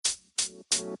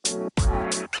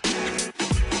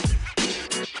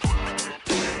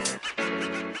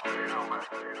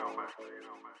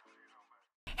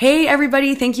Hey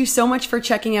everybody, thank you so much for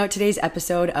checking out today's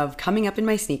episode of Coming Up in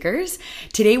My Sneakers.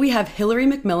 Today we have Hillary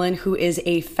McMillan, who is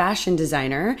a fashion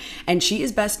designer, and she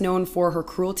is best known for her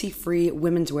cruelty-free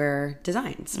women's wear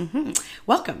designs. Mm-hmm.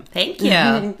 Welcome. Thank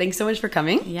you. Thanks so much for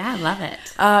coming. Yeah, I love it.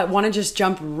 Want to just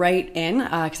jump right in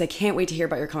because I can't wait to hear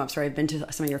about your come-up story. I've been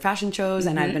to some of your fashion shows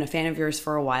and I've been a fan of yours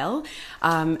for a while.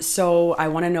 So I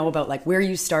want to know about like where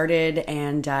you started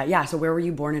and so where were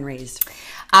you born and raised?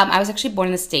 I was actually born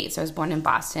in the States. I was born in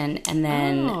Boston, and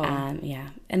then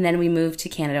and then we moved to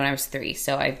Canada when I was 3.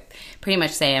 So I pretty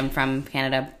much say I'm from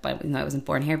Canada, but even though I wasn't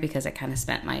born here because I kind of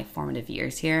spent my formative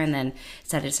years here, and then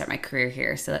decided to start my career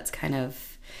here. So that's kind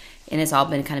of, and it's all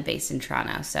been kind of based in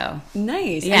Toronto. So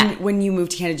nice. Yeah. And when you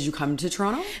moved to Canada, did you come to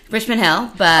Toronto? Richmond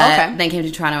Hill, but then came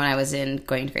to Toronto when I was going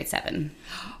to grade 7.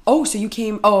 Oh, so you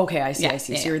came... Oh, okay, I see. Yeah,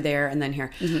 So yeah. you were there and then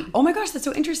here. Mm-hmm. Oh my gosh, that's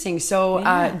so interesting. So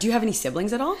do you have any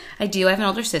siblings at all? I do. I have an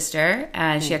older sister.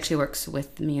 She actually works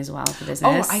with me as well for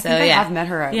business. Oh, I think I have met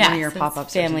her at one of your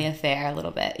pop-ups. Family affair a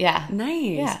little bit. Yeah.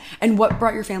 Nice. Yeah. And what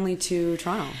brought your family to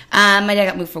Toronto? My dad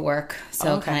got moved for work,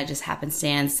 so kind of just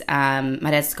happenstance. My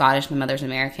dad's Scottish, my mother's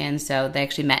American, so they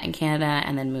actually met in Canada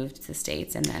and then moved to the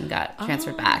States and then got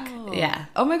transferred back. Yeah.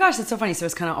 Oh my gosh, that's so funny. So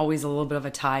it's kind of always a little bit of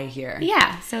a tie here.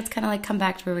 Yeah, so it's kind of like come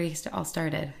back to where we all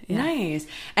started. Yeah. Nice.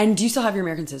 And do you still have your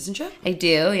American citizenship? I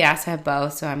do, yes. I have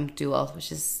both, so I'm dual,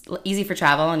 which is easy for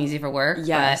travel and easy for work,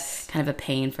 but kind of a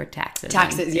pain for taxes.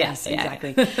 Yes,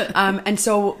 exactly. And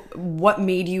so what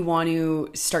made you want to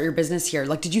start your business here?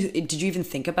 Like, did you even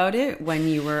think about it when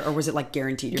you were, or was it like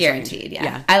guaranteed? Guaranteed,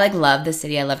 yeah. I love the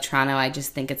city. I love Toronto. I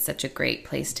just think it's such a great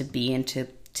place to be and to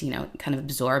kind of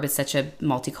absorb. It's such a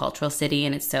multicultural city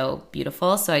and it's so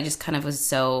beautiful. So I just kind of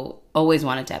always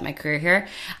wanted to have my career here.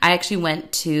 I actually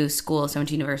went to school, so I went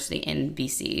to university in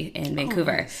BC, in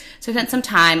Vancouver. Nice. So I spent some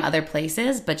time other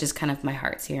places, but just kind of my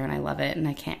heart's here and I love it and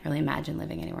I can't really imagine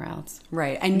living anywhere else.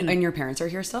 Right. And your parents are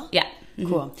here still? Yeah.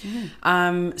 Cool.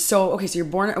 So you're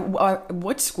born,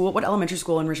 what elementary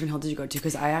school in Richmond Hill did you go to?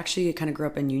 Because I actually kind of grew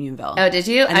up in Unionville. Oh, did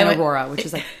you? And then Aurora, which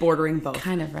is like bordering both.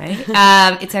 Kind of, right?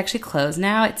 It's actually closed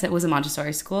now. It was a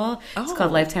Montessori school. It's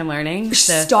called Lifetime Learning.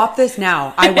 So. Stop this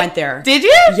now. I went there. Did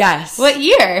you? Yes. What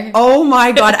year? Oh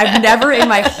my God. I've never in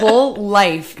my whole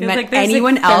life met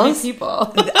anyone else.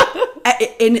 People.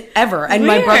 in ever. And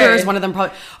my brother is one of them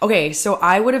probably. Okay, so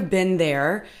I would have been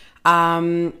there,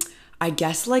 I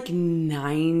guess like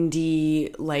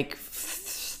 90, like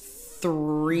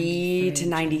 3 to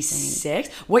 96.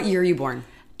 What year are you born?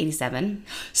 87.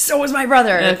 So was my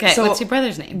brother. Okay, so what's your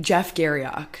brother's name? Jeff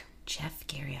Garriock. Jeff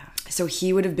Garriock. So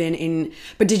he would have been in,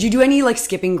 but did you do any like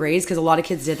skipping grades? Because a lot of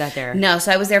kids did that there. No,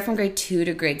 so I was there from grade 2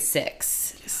 to grade 6.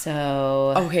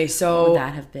 So okay, so what would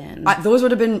that have been? Those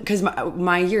would have been because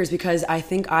my years. Because I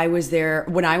think I was there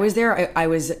when I was there. I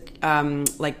was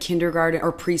like kindergarten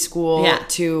or preschool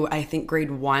to I think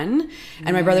grade 1,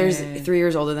 and my brother's 3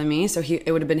 years older than me, so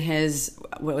it would have been his.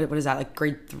 What is that like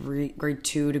grade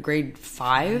 2 to grade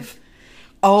 5?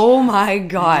 Oh my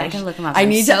gosh! I can look them up. I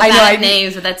need so to. I know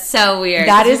names, but that's so weird.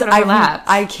 That is.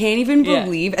 I can't even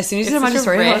believe. As soon as you said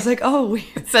Montessori, I was like, oh, weird.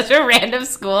 It's such a random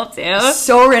school too.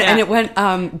 So random, and it went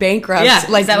bankrupt. Yeah,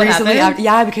 like is that recently. What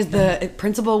happened? Because the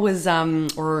principal was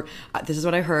this is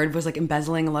what I heard, was like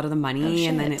embezzling a lot of the money,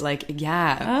 and then it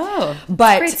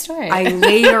but great story. I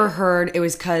later heard it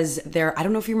was because I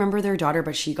don't know if you remember their daughter,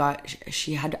 but she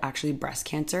had actually breast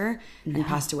cancer and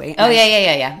passed away. Oh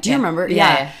yeah. Do you remember?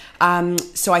 Yeah.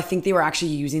 So I think they were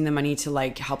actually using the money to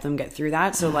like help them get through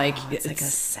that. So like it's like a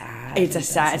sad.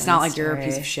 It's not like you're a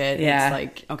piece of shit. Yeah. It's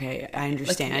like, okay, I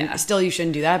understand. Still, you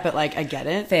shouldn't do that, but like I get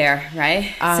it. Fair,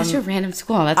 right? Such a random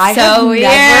school. That's I so have weird.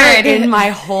 Never in my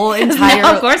whole entire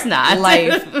no, of course not.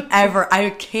 life ever.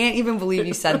 I can't even believe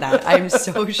you said that. I'm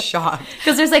so shocked.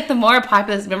 Because there's like the more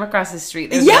popular. Remember across the street?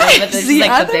 There's but there's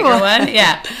like the bigger one.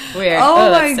 Yeah, weird. Oh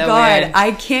my God, weird.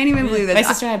 I can't even believe that. My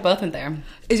sister had both in there.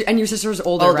 And your sister's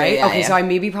older, right? Yeah, okay, so I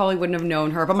maybe probably wouldn't have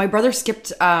known her. But my brother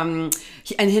skipped,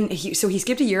 he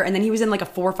skipped a year, and then he was in like a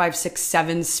 4, 5, 6,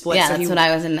 7 split. Yeah, so that's what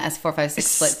I was in S4, 5, 6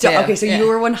 split too. Okay, so you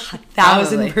were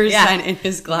 1,000% in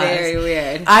his class. Very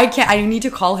weird. I need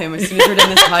to call him as soon as we're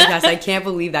done this podcast. I can't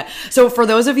believe that. So for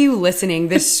those of you listening,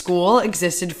 this school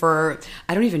existed for,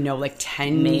 I don't even know, like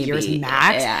 10 years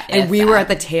max. Yeah, and we were at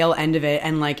the tail end of it.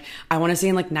 And like, I want to say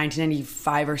in like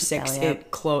 1995 or 6,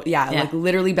 it closed. Yeah, like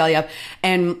literally belly up.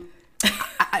 And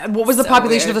what was the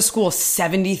population of the school?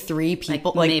 73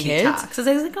 people, like kids? Because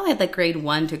I think I only had like grade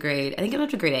 1 to grade, I think it went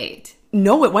up to grade 8.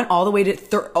 No, it went all the way to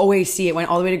OAC. It went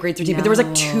all the way to grade 13. No. But there was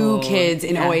like 2 kids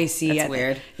in OAC. That's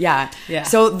weird. Yeah.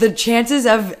 So the chances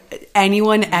of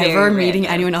anyone ever meeting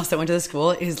anyone else that went to the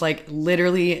school is like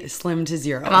literally slim to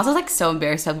zero. I'm also like so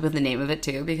embarrassed with the name of it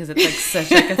too, because it's like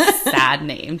such like a sad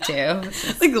name too.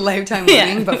 It's like lifetime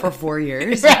learning, but for 4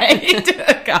 years.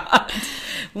 Right. God.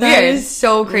 Weird. That is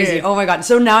so crazy. Weird. Oh my God.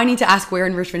 So now I need to ask where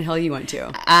in Richmond Hill you went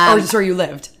to. You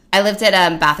lived. I lived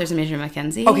at Bathurst and Major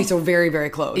Mackenzie. Okay, so very, very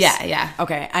close. Yeah.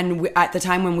 Okay, and at the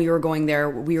time when we were going there,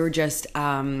 we were just,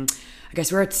 I guess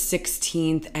we were at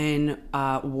 16th and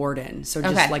Warden, so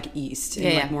just like east,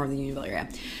 in like more of the Unionville area.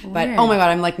 But oh my God,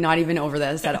 I'm like not even over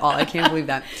this at all. I can't believe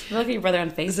that. Look at your brother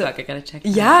on Facebook. I gotta check.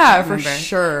 Yeah, for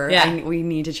sure. Yeah, we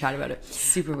need to chat about it.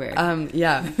 Super weird.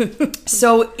 Yeah.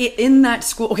 So in that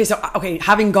school,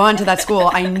 having gone to that school,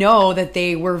 I know that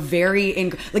they were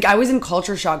very like I was in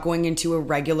culture shock going into a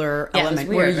regular element.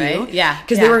 Weird, were you? Right? Yeah,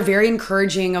 because they were very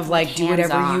encouraging of like do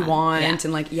whatever you want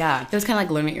and like it was kind of like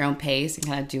learn at your own pace and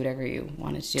kind of do whatever you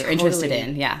wanted to do or interested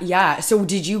in. Yeah. So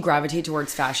did you gravitate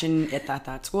towards fashion at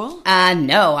that school?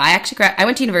 No, I actually I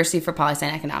went to university for poli-sci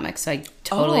and economics, so I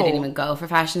totally didn't even go for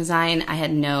fashion design. I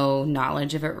had no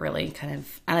knowledge of it really.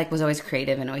 I like was always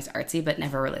creative and always artsy, but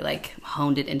never really like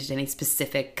honed it into any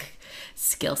specific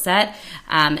skill set.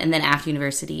 And then after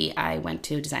university, I went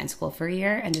to design school for a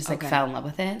year and just like fell in love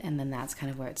with it, and then that's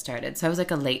kind of where it started. So I was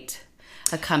like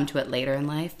I come to it later in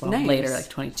life. Well, later, like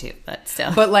 22, but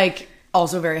still. But like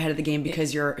also very ahead of the game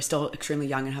because you're still extremely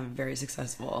young and have a very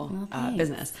successful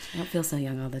business. I don't feel so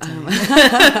young all the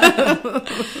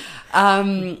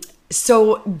time.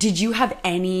 So did you have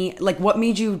any, like what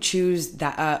made you choose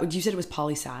that? You said it was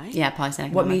poli-sci? Yeah, poli-sci.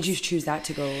 What made you choose that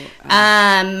to go?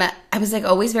 I was like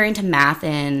always very into math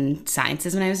and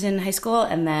sciences when I was in high school.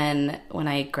 And then when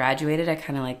I graduated, I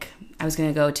kind of like, I was going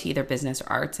to go to either business or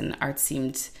arts, and arts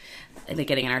seemed like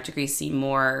getting an art degree seemed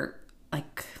more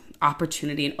like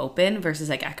opportunity and open versus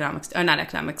like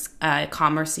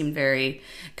commerce seemed very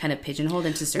kind of pigeonholed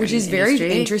into certain which is industry.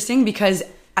 Very interesting because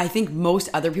I think most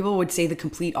other people would say the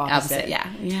complete opposite.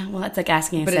 Yeah. Well, it's like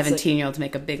asking a 17-year-old to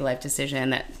make a big life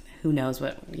decision that who knows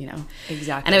what,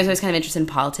 Exactly. And I was always kind of interested in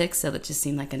politics, so that just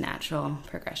seemed like a natural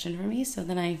progression for me. So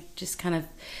then I just kind of,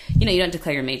 you don't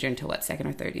declare your major until second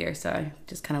or third year. So I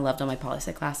just kind of loved all my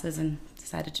poli-sci classes and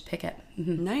decided to pick it.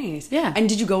 Mm-hmm. Nice. Yeah. And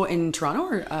did you go in Toronto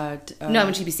or? No, I'm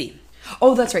in GBC.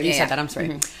 Oh, that's right. You said that. I'm sorry.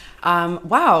 Mm-hmm.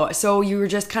 Wow. So you were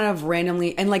just kind of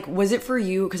randomly, and like, was it for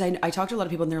you? Because I talked to a lot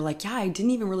of people and they're like, yeah, I didn't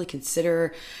even really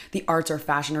consider the arts or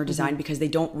fashion or design because they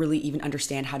don't really even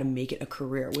understand how to make it a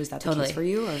career. Was that the case for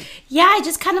you? Or? Yeah, I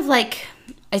just kind of like,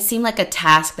 it seemed like a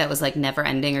task that was like never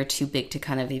ending or too big to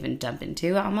kind of even jump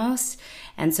into almost.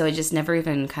 And so it just never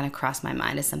even kind of crossed my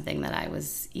mind as something that I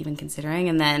was even considering.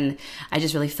 And then I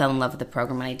just really fell in love with the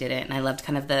program when I did it. And I loved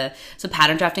kind of so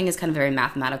pattern drafting is kind of a very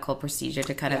mathematical procedure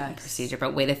to kind of procedure,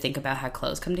 but way to think about how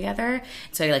clothes come together.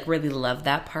 So I like really love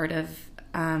that part of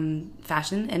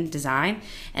fashion and design.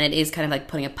 And it is kind of like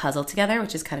putting a puzzle together,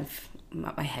 which is kind of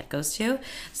what my head goes to.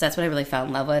 So that's what I really fell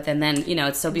in love with. And then,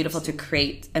 it's so beautiful to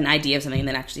create an idea of something and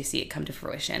then actually see it come to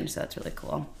fruition. So that's really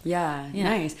cool. Yeah.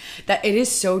 Nice. That it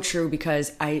is so true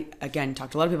because I, again,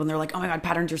 talked to a lot of people and they're like, oh my God,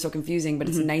 patterns are so confusing. But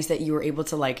it's nice that you were able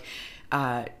to like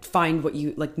find what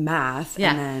you like math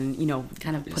and then,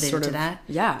 kind of put it into that.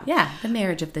 Yeah. Yeah. The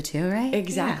marriage of the two, right?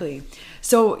 Exactly. Yeah.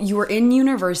 So you were in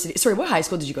university. Sorry, what high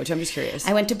school did you go to? I'm just curious.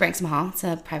 I went to Branksome Hall. It's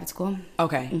a private school.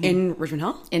 Okay. Mm-hmm. In Richmond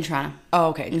Hill? In Toronto. Oh,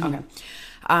 okay. Mm-hmm.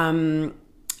 Okay.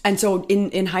 And so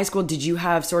in high school, did you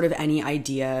have sort of any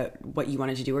idea what you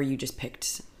wanted to do, or you just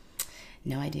picked?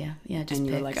 No idea. Yeah, just and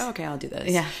you picked. were like, oh, okay, I'll do this.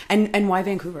 Yeah. And why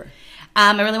Vancouver?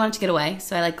 I really wanted to get away.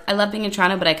 So I love being in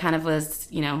Toronto, but I kind of was,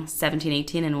 17,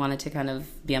 18 and wanted to kind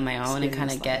of be on my own and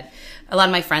kind of get, a lot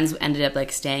of my friends ended up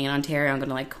like staying in Ontario and going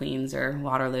to like Queens or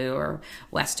Waterloo or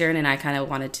Western. And I kind of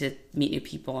wanted to meet new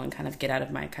people and kind of get out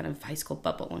of my kind of high school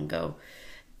bubble and go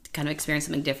kind of experience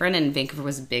something different. And Vancouver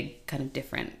was a big kind of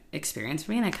different experience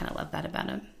for me. And I kind of love that about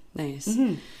it. Nice.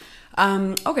 Mm-hmm.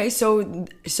 Okay, so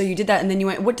you did that, and then you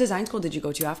went. What design school did you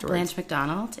go to afterwards? Blanche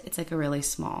Macdonald. It's like a really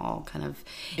small kind of.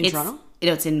 In Toronto?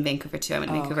 It's in Vancouver too. I'm in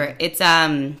Vancouver.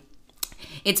 Okay.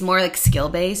 It's more like skill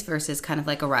based versus kind of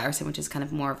like a Ryerson, which is kind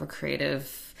of more of a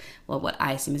creative. Well, what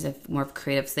I see is more of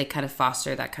creative. So they kind of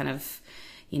foster that kind of,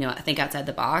 I think outside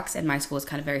the box. And my school is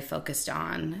kind of very focused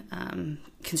on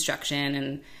construction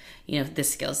and. The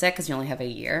skill set because you only have a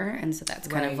year. And so that's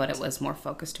kind of what it was more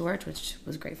focused towards, which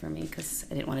was great for me because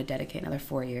I didn't want to dedicate another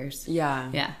 4 years. Yeah.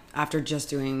 Yeah. After just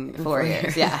doing 4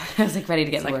 years. Yeah. I was like ready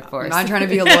to get in the workforce. I'm not trying to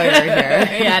be a lawyer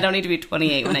here. Yeah. I don't need to be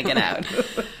 28 when I get out.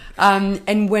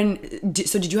 And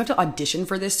so did you have to audition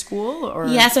for this school? Or?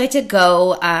 Yeah, so I had to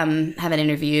go have an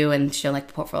interview and show like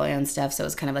the portfolio and stuff. So it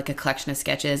was kind of like a collection of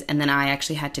sketches. And then I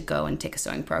actually had to go and take a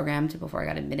sewing program before I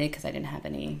got admitted because I didn't have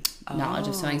any knowledge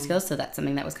of sewing skills. So that's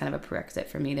something that was kind of a prerequisite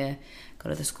for me to go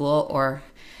to the school, or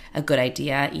a good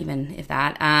idea, even if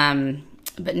that.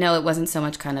 But no, it wasn't so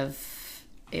much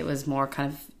it was more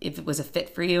kind of if it was a fit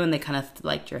for you and they kind of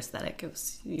liked your aesthetic. It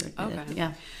was okay.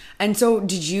 Yeah. And so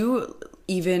did you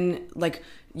even like,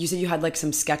 you said you had like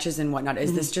some sketches and whatnot.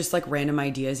 Is this just like random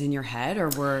ideas in your head, or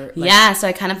were like... Yeah, so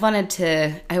I always kind of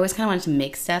wanted to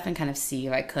make stuff and kind of see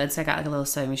if I could. So I got like a little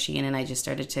sewing machine and I just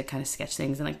started to kind of sketch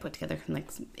things and like put together like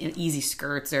easy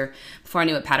skirts, or before I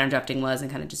knew what pattern drafting was,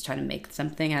 and kind of just trying to make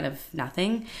something out of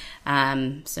nothing.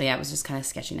 So yeah, it was just kind of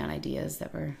sketching out ideas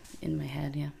that were in my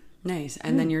head. Yeah. Nice.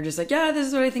 And then you're just like, yeah, this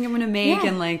is what I think I'm going to make.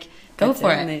 And like, go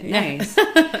for it. Nice.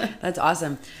 That's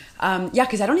awesome. Yeah,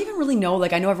 because I don't even really know,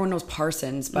 like I know everyone knows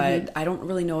Parsons, but I don't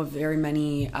really know of very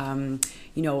many,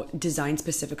 design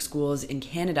specific schools in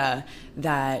Canada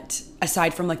that,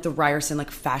 aside from like the Ryerson like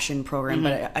fashion program,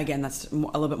 but again, that's a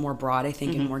little bit more broad, I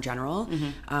think, and more general.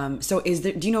 So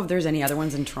do you know if there's any other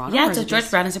ones in Toronto? Yeah, so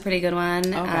George Brown is a pretty good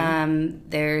one. Okay.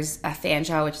 There's a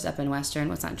Fanshawe, which is up in Western,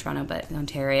 well, it's not in Toronto, but in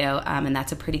Ontario. And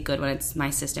that's a pretty good one. It's my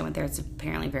sister went there. It's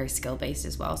apparently very skill based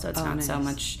as well. So it's not so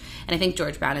much, and I think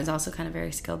George Brown is also kind of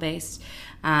very skill based.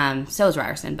 So is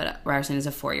Ryerson, but Ryerson is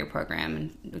a 4-year program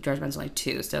and George Brown's only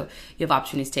 2. So you have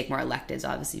opportunities to take more electives,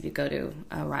 obviously, if you go to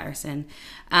Ryerson.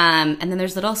 And then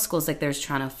there's little schools, like there's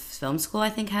Toronto Film School, I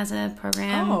think, has a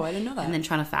program. Oh, I didn't know that. And then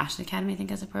Toronto Fashion Academy, I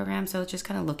think, has a program. So it's just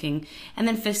kind of looking, and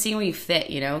then seeing where you fit,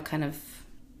 kind of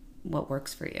what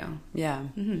works for you. Yeah.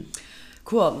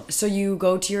 Cool. So you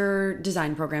go to your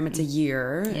design program. It's a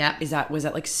year. Yeah. Was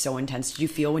that like so intense? Did you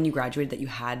feel when you graduated that you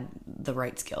had the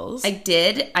right skills? I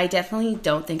did. I definitely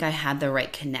don't think I had the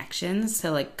right connections.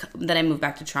 So like then I moved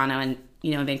back to Toronto, and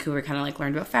in Vancouver, kind of like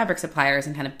learned about fabric suppliers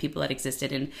and kind of people that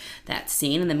existed in that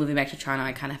scene. And then moving back to Toronto,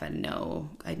 I kind of had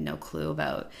no clue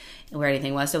about where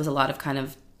anything was. So it was a lot of kind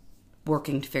of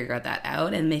working to figure that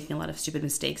out and making a lot of stupid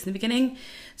mistakes in the beginning.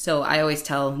 So I always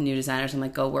tell new designers, I'm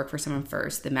like, go work for someone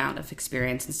first. The amount of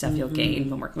experience and stuff you'll gain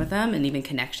from working with them, and even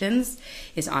connections,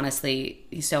 is honestly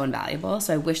so invaluable.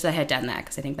 So I wish that I had done that,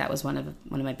 because I think that was one of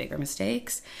my bigger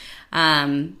mistakes.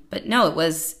 But no, it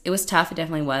was tough. It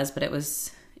definitely was, but it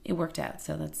worked out,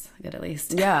 so that's good at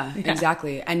least. Yeah,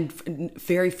 exactly. And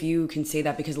very few can say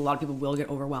that, because a lot of people will get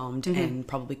overwhelmed and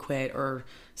probably quit or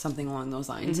something along those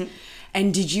lines.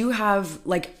 And did you have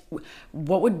like,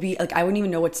 what would be like, I wouldn't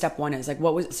even know what step 1 is. Like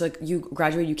what was, so like you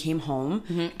graduated, you came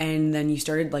home and then you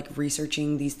started like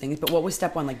researching these things, but what was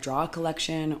step 1? Like draw a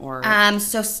collection, or? I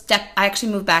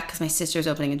actually moved back because my sister's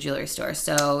opening a jewelry store.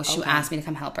 So she asked me to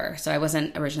come help her. So I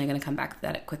wasn't originally going to come back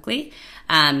that quickly.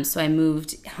 So I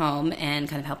moved home and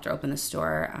kind of helped her open the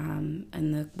store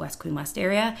in the Queen West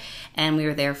area. And we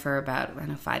were there for about,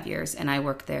 5 years. And I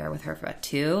worked there with her for about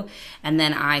 2. And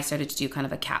then I started to do kind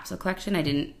of a capsule collection.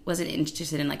 I wasn't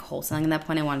interested in like wholesaling at that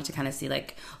point. I wanted to kind of see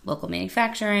like local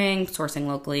manufacturing, sourcing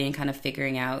locally, and kind of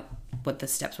figuring out what the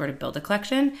steps were to build a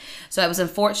collection. So I was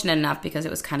unfortunate enough, because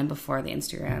it was kind of before the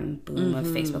Instagram boom of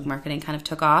Facebook marketing kind of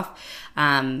took off,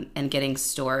 and getting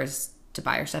stores to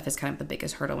buy your stuff is kind of the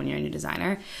biggest hurdle when you're a new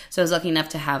designer. So I was lucky enough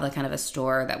to have like kind of a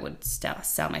store that would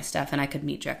sell my stuff, and I could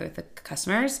meet directly with the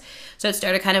customers. So it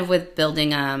started kind of with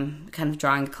building, kind of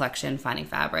drawing a collection, finding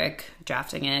fabric,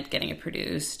 drafting it, getting it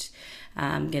produced, so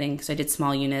I did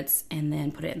small units and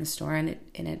then put it in the store, and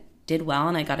it did well,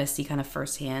 and I got to see kind of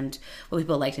firsthand what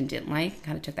people liked and didn't like,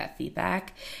 kind of took that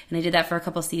feedback. And I did that for a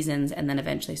couple seasons, and then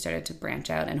eventually started to branch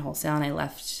out and wholesale, and I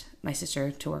left my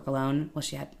sister to work alone. Well,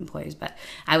 she had employees, but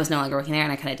I was no longer working there,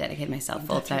 and I kind of dedicated myself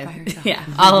full time. Yeah,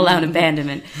 all alone,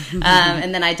 abandonment.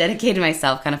 And then I dedicated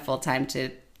myself kind of full time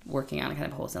to working on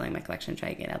kind of wholesaling my collection,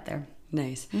 trying to get out there.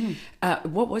 Nice.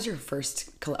 What was your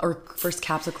first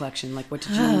capsule collection? Like, what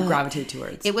did you gravitate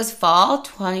towards? It was fall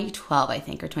 2012, I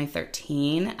think, or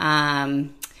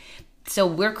 2013. So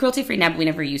we're cruelty free now, but we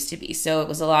never used to be. So it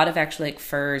was a lot of actually like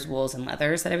furs, wools, and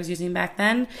leathers that I was using back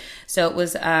then. So it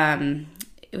was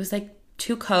like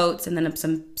 2 coats and then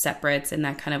some separates, and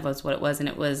that kind of was what it was. And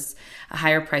it was a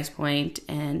higher price point,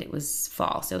 and it was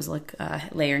fall. So it was like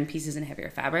layering pieces and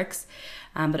heavier fabrics.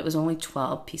 But it was only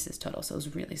 12 pieces total, so it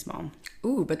was really small.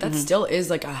 Ooh, but that still is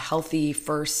like a healthy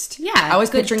first. Yeah, I was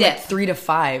picturing like 3 to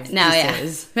 5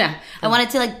 pieces. Yeah. I wanted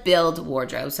to like build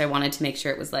wardrobes, so I wanted to make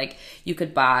sure it was like you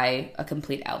could buy a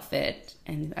complete outfit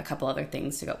and a couple other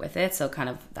things to go with it. So kind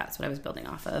of that's what I was building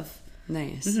off of.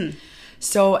 Nice.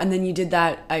 So, and then you did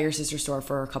that at your sister's store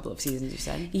for a couple of seasons, you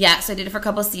said? Yeah, so I did it for a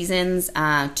couple of seasons,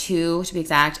 2 to be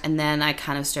exact, and then I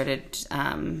kind of started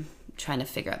trying to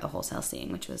figure out the wholesale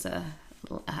scene, which was a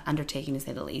undertaking to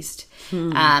say the least.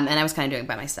 And I was kind of doing it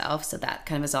by myself, so that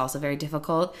kind of was also very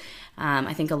difficult.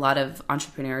 I think a lot of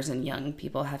entrepreneurs and young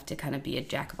people have to kind of be a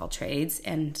jack of all trades,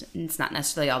 and it's not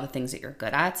necessarily all the things that you're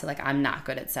good at. So like, I'm not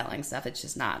good at selling stuff. It's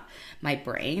just not my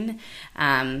brain.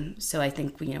 So I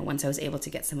think, you know, once I was able to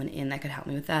get someone in that could help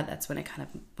me with that, that's when I kind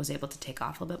of was able to take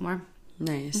off a little bit more.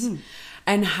 Nice.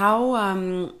 And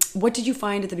how, what did you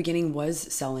find at the beginning was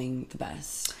selling the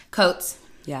best? Coats.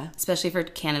 Yeah. Especially for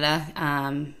Canada.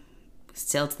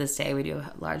 Still to this day, we do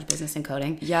a large business in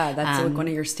coating. Yeah, that's like one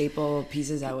of your staple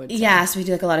pieces, I would say. Yeah, so we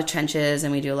do like a lot of trenches,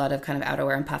 and we do a lot of kind of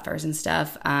outerwear and puffers and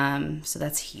stuff. So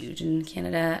that's huge in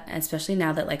Canada, especially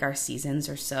now that like our seasons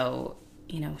are so,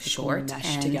 you know, short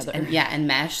mesh together. And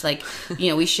mesh. Like, you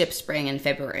know, we ship spring in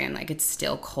February, and like it's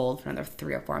still cold for another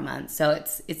 3 or 4 months. So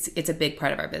it's a big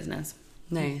part of our business.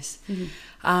 Nice.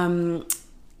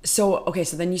 So, okay,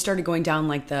 so then you started going down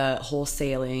like the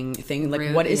wholesaling thing.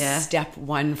 Like, what is step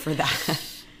one for that?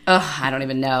 Oh, I don't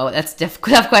even know. That's a tough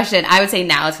question. I would say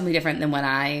now it's going to be different than when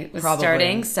I was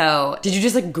starting. So, did you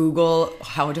just like Google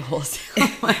how to wholesale?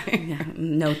 Yeah,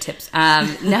 no tips. No,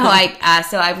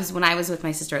 when I was with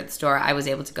my sister at the store, I was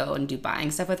able to go and do buying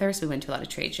stuff with her. So we went to a lot of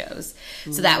trade shows.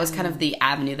 So that was kind of the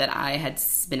avenue that I had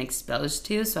been exposed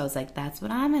to. So I was like, that's what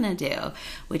I'm going to do,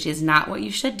 which is not what you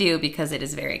should do because it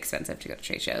is very expensive to go to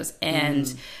trade shows.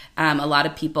 And a lot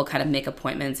of people kind of make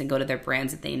appointments and go to their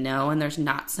brands that they know. And there's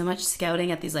not so much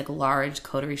scouting at these like large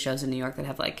coterie shows in New York that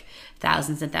have like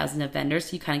thousands and thousands of vendors.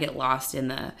 So you kind of get lost in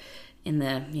the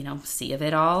you know, sea of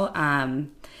it all.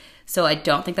 So I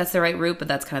don't think that's the right route, but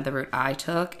that's kind of the route I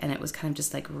took. And it was kind of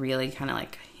just like really kind of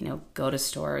like, you know, go to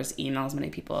stores, email as many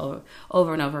people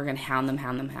over and over again, hound them,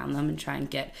 and try and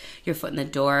get your foot in the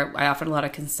door. I offered a lot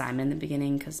of consignment in the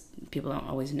beginning because people don't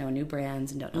always know new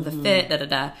brands and don't know the fit,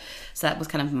 So that was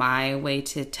kind of my way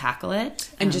to tackle it.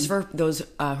 And just for those who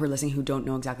are listening who don't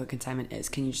know exactly what consignment is,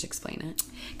 can you just explain it?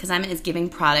 Consignment is giving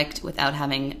product without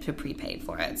having to prepay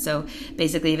for it. So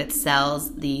basically, if it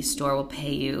sells, the store will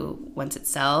pay you once it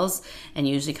sells, and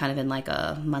usually kind of in like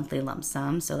a monthly lump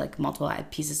sum. So like multiple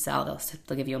pieces sell,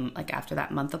 they'll give you like after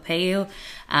that month they'll pay you,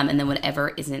 and then whatever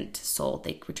isn't sold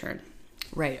they return.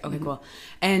 Right. Okay. Cool.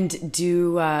 And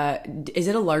is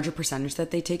it a larger percentage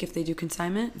that they take if they do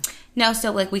consignment? No.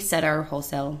 So like we set our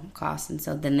wholesale costs, and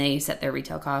so then they set their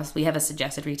retail costs. We have a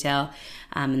suggested retail,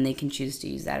 and they can choose to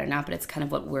use that or not. But it's kind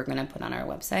of what we're going to put on our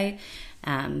website,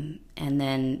 and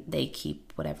then they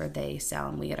keep whatever they sell,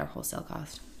 and we get our wholesale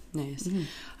cost. Nice.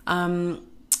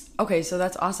 Okay. So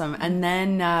that's awesome. And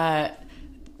then.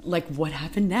 Like, what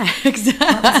happened next?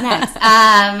 What was next?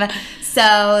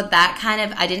 So that kind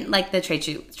of, I didn't like the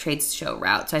trade show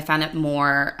route. So I found it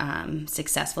more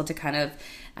successful to kind of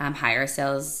hire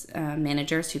sales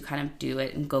managers who kind of do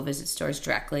it and go visit stores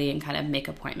directly and kind of make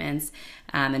appointments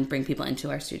and bring people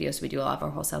into our studio. So we do a lot of our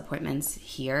wholesale appointments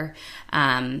here.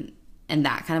 And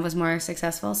that kind of was more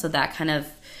successful. So that kind of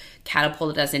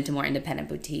catapulted us into more independent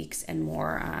boutiques and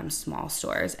more small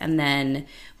stores. And then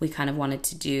we kind of wanted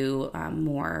to do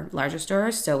more larger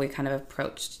stores. So we kind of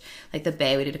approached like the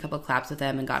Bay. We did a couple of collabs with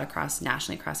them and got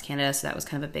nationally across Canada. So that was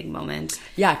kind of a big moment.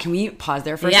 Yeah. Can we pause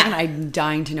there for a second? I'm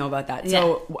dying to know about that.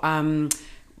 So,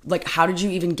 like, how did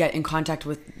you even get in contact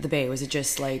with the Bay? Was it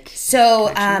just like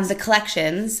the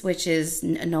collections, which is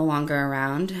no longer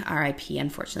around, RIP,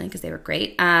 unfortunately, because they were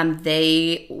great.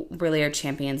 They really are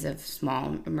champions of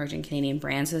small emerging Canadian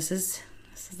brands. So this is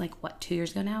like what, 2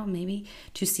 years ago now, maybe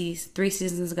 3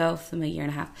 seasons ago, from a year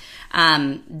and a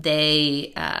half.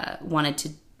 They wanted to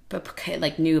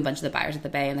knew a bunch of the buyers at the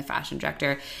Bay and the fashion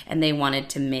director, and they wanted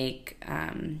to make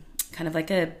kind of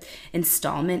like a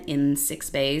installment in 6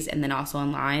 bays and then also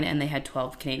online, and they had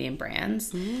 12 Canadian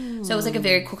brands. So it was like a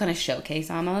very cool kind of showcase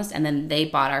almost. And then they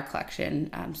bought our collection,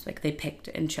 so like they picked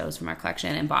and chose from our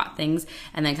collection and bought things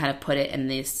and then kind of put it in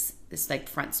this like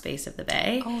front space of the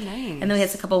Bay. Oh, nice. And then we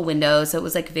had a couple of windows, so it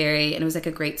was like it was like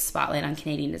a great spotlight on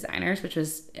Canadian designers, which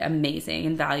was amazing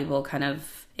and valuable kind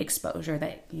of exposure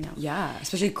that, you know. Yeah,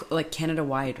 especially like Canada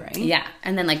wide, right? Yeah.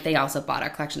 And then like they also bought our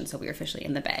collection, so we were officially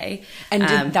in the Bay. And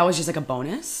that was just like a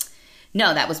bonus?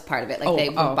 No, that was part of it. Like they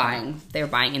were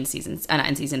buying in seasons, not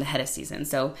in season, ahead of season.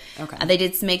 So they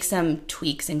did make some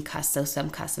tweaks and some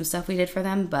custom stuff we did for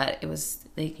them, but it was,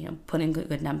 they, you know, put in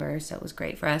good numbers, so it was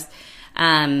great for us.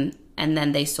 And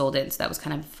then they sold it, so that was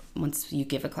kind of, once you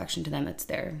give a collection to them, it's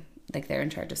they're in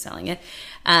charge of selling it.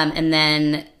 And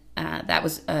then that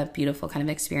was a beautiful kind of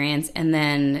experience. And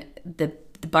then the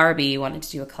Barbie wanted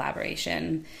to do a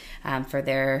collaboration for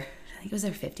their think it was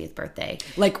their 50th birthday.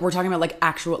 Like, we're talking about, like,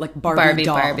 actual, like, Barbie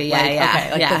doll. Barbie, yeah, like,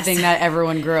 yeah. Okay, like the thing that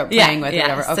everyone grew up playing with or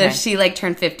whatever. Okay. So she, like,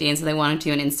 turned 50, and so they wanted to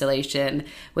do an installation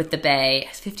with the Bay.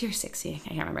 It's 50 or 60, I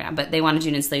can't remember now, but they wanted to do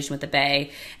an installation with the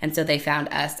Bay, and so they found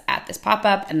us at this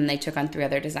pop-up, and then they took on 3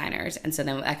 other designers, and so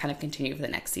then that kind of continued for the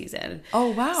next season. Oh,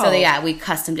 wow. So, yeah, we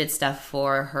custom did stuff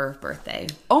for her birthday.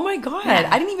 Oh, my God. Yeah.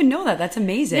 I didn't even know that. That's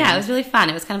amazing. Yeah, it was really fun.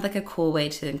 It was kind of like a cool way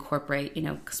to incorporate, you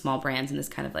know, small brands in this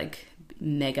kind of, like,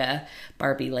 mega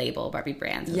Barbie label, Barbie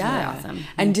brands. It was really awesome.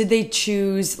 And did they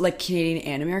choose like Canadian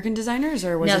and American designers,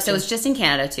 or was no? it So it was just in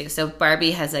Canada too. So Barbie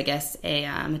has, I guess,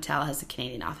 Mattel has the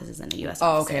Canadian offices and the US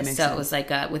offices. Oh, okay, makes so sense. It was like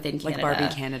within Canada, like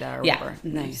Barbie Canada or whatever.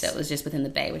 Nice. So it was just within the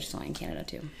Bay, which is only in Canada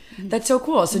too. That's so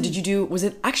cool. So did you do? Was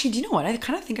it actually? Do you know what? I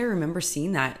kind of think I remember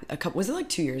seeing that a couple. Was it like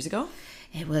 2 years ago?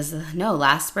 It was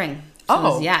last spring.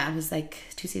 So it was like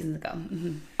 2 seasons ago.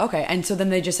 Mm-hmm. Okay, and so then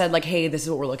they just said like, "Hey, this is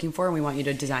what we're looking for, and we want you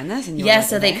to design this." And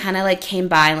so they kind of like came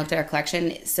by and looked at our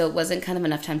collection. So it wasn't kind of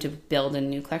enough time to build a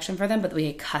new collection for them, but we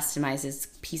had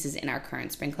customized pieces in our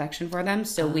current spring collection for them.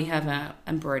 So we have an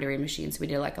embroidery machine. So we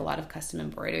did like a lot of custom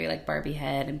embroidery, like Barbie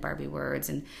head and Barbie words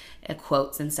and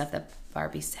quotes and stuff that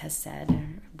Barbie has said or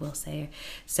will say.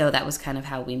 So that was kind of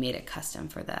how we made it custom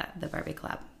for the Barbie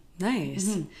collab. Nice.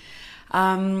 Mm-hmm.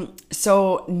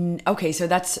 So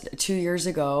that's 2 years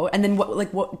ago. And then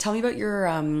tell me about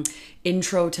your,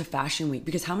 intro to Fashion Week,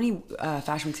 because how many,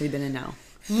 Fashion Weeks have you been in now?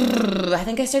 I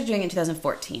think I started doing it in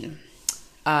 2014.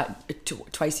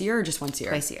 Twice a year or just once a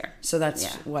year? Twice a year. So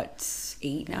that's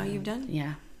 8 now you've done?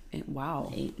 Yeah.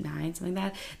 Wow. 8, 9, something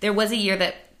like that. There was a year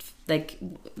that like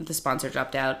the sponsor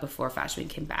dropped out before Fashion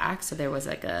Week came back, so there was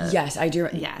like a yes, I do.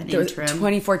 Yeah, an interim.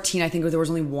 2014, I think there was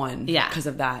only one. Yeah, because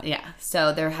of that. Yeah,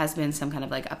 so there has been some kind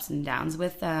of like ups and downs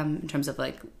with in terms of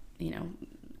like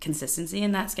consistency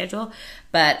in that schedule,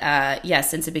 but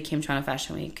since it became Toronto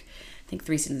Fashion Week, I think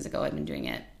 3 seasons ago I've been doing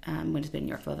it when it's been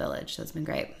Yorkville Village, so it's been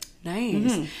great. Nice.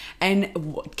 Mm-hmm.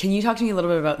 And can you talk to me a little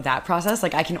bit about that process?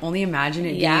 Like, I can only imagine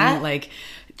it being like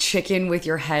chicken with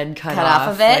your head cut off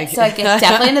of it. Like, so I guess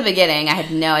definitely in the beginning, I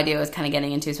had no idea what I was kind of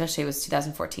getting into, especially it was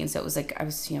 2014. So it was like, I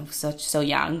was, so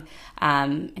young,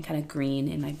 and kind of green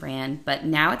in my brand, but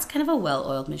now it's kind of a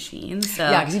well-oiled machine. So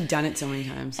yeah, because you've done it so many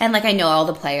times. And like, I know all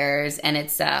the players, and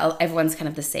it's, everyone's kind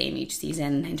of the same each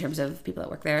season in terms of people that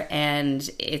work there. And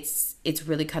it's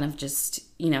really kind of just,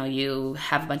 you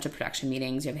have a bunch of production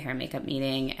meetings, you have a hair and makeup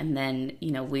meeting, and then,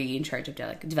 we're in charge of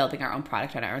developing our own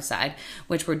product on our own side,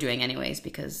 which we're doing anyways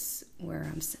because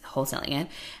we're wholesaling it.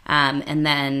 And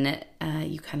then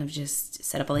you kind of just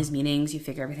set up all these meetings, you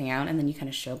figure everything out, and then you kind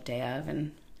of show up day of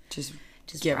and just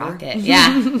rock it.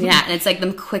 Yeah. Yeah. And it's like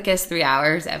the quickest 3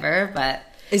 hours ever, but.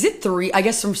 Is it 3? I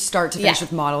guess from start to finish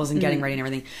with models and getting ready and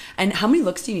everything. And how many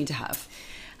looks do you need to have?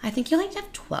 I think you only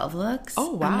have 12 looks.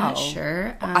 Oh, wow. I'm not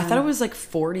sure. I thought it was like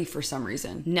 40 for some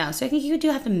reason. No, so I think you do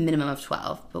have a minimum of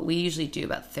 12, but we usually do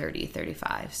about 30,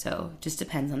 35. So just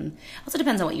depends on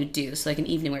what you do. So like an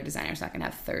evening wear designer is not going to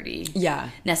have 30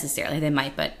 necessarily. They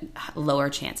might, but lower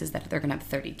chances that they're going to have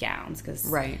 30 gowns.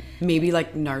 Right. Maybe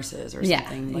like Narcissus or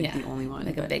something, the only one.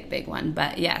 Like a big one.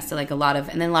 But yeah, so like a lot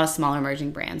of smaller emerging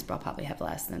brands will probably have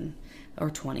less than, or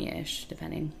 20-ish,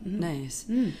 depending. Mm-hmm. Nice.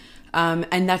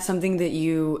 And that's something that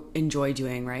you enjoy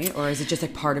doing, right? Or is it just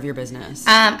like part of your business?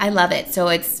 I love it. So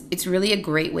it's really a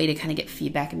great way to kind of get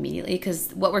feedback immediately,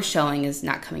 because what we're showing is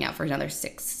not coming out for another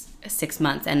six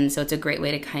months. And so it's a great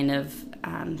way to kind of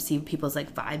see what people's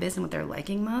like vibe is and what they're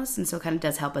liking most. And so it kind of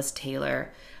does help us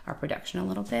tailor our production a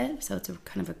little bit. So it's a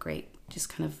kind of a great, just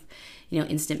kind of,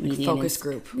 instant meeting. Focus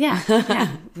group.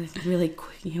 Yeah. Really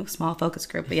quick, small focus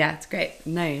group. But yeah, it's great.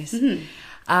 Nice.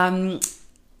 Mm-hmm.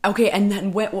 Okay, and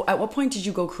then at what point did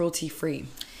you go cruelty-free?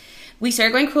 We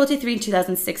started going cruelty-free in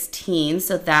 2016.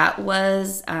 So that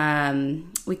was,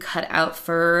 we cut out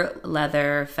fur,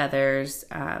 leather, feathers,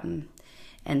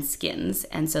 and skins.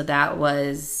 And so that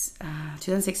was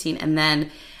 2016. And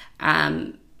then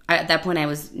at that point I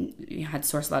had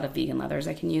sourced a lot of vegan leathers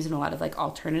I can use and a lot of like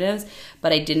alternatives,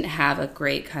 but I didn't have a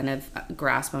great kind of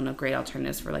grasp on great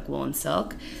alternatives for like wool and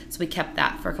silk. So we kept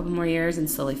that for a couple more years and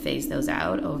slowly phased those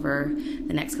out over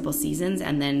the next couple seasons.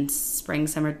 And then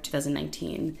summer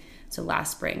 2019, so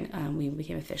last spring, we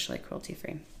became officially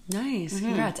cruelty-free. Nice. Mm-hmm.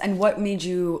 Congrats. And what made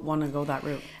you want to go that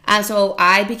route? So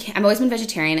I've always been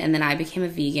vegetarian, and then I became a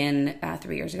vegan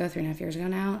 3.5 years ago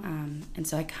now. And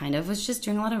so I kind of was just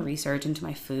doing a lot of research into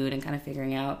my food and kind of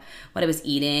figuring out what I was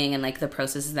eating and like the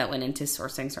processes that went into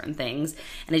sourcing certain things.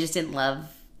 And I just didn't love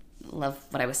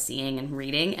what I was seeing and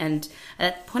reading. And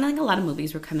at that point, I think a lot of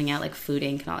movies were coming out, like Food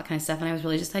Inc. and all that kind of stuff. And I was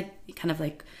really just like kind of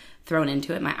like thrown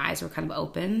into it. My eyes were kind of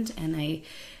opened, and I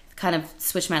kind of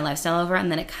switched my lifestyle over,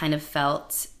 and then it kind of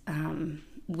felt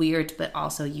weird, but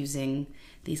also using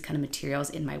these kind of materials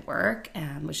in my work,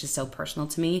 which is so personal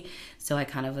to me. So I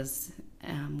kind of was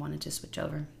wanted to switch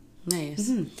over.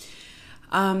 Nice.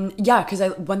 Yeah, because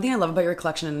one thing I love about your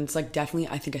collection, and it's like definitely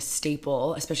I think a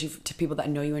staple, especially to people that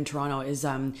know you in Toronto, is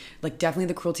like definitely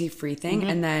the cruelty-free thing.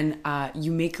 And then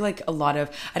you make like a lot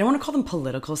of, I don't want to call them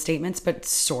political statements, but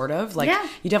sort of like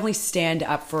you definitely stand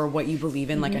up for what you believe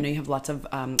in. Like I know you have lots of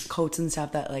quotes and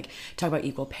stuff that like talk about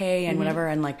equal pay and whatever.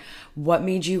 And like what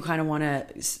made you kind of want to,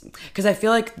 because I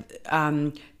feel like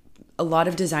a lot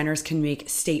of designers can make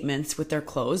statements with their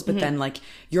clothes, but then like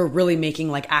you're really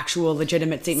making like actual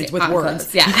legitimate statements with words.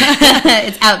 Clothes. Yeah.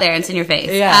 It's out there. It's in your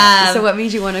face. Yeah. So what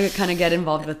made you want to kind of get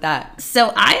involved with that?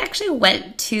 So I actually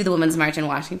went to the Women's March in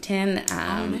Washington.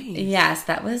 Nice. Yes,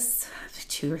 that was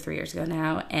 2 or 3 years ago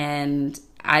now. And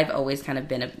I've always kind of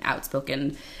been an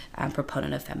outspoken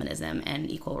proponent of feminism and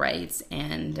equal rights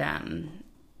and,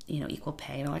 equal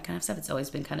pay and all that kind of stuff. It's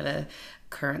always been kind of a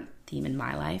current theme in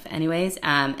my life anyways.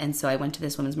 And so I went to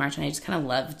this Women's March and I just kind of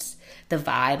loved the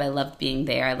vibe. I loved being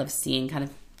there. I loved seeing kind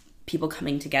of people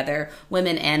coming together,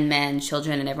 women and men,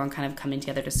 children, and everyone kind of coming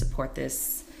together to support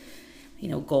this,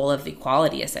 goal of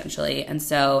equality essentially. And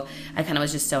so I kind of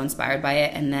was just so inspired by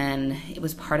it. And then it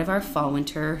was part of our fall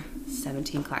winter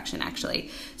 17 collection actually.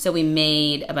 So we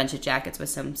made a bunch of jackets with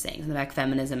some sayings in the back,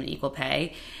 feminism and equal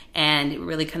pay. And it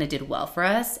really kind of did well for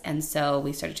us. And so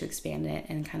we started to expand it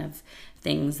and kind of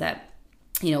things that,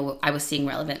 I was seeing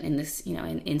relevant in this,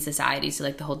 in society. So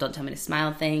like the whole "Don't Tell Me to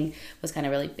Smile" thing was kind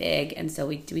of really big. And so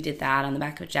we did that on the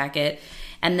back of a jacket.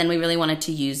 And then we really wanted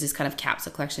to use this kind of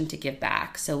capsule collection to give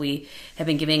back. So we have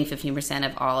been giving 15%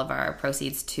 of all of our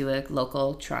proceeds to a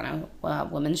local Toronto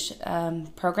women's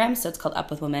program. So it's called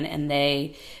Up With Women, and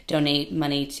they donate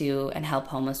money to and help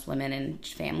homeless women and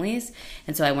families.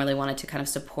 And so I really wanted to kind of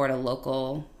support a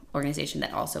local organization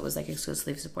that also was like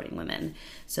exclusively supporting women,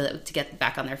 so that to get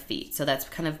back on their feet. So that's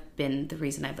kind of been the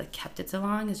reason I've like kept it so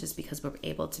long, is just because we're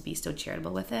able to be so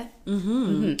charitable with it.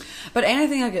 But and I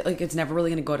think like it's never really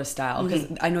going to go to style, because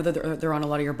I know that they're on a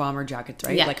lot of your bomber jackets,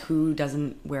 right? Like who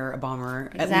doesn't wear a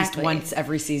bomber at least once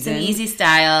every season? It's an easy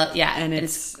style, and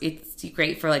it's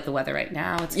great for like the weather right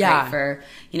now. It's great for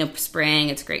spring.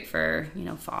 It's great for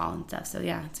fall and stuff. So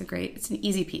yeah, it's an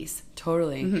easy piece.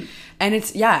 Totally. And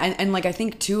it's and like I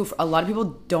think too, a lot of people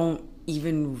don't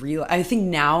even realize, I think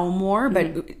now more,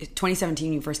 but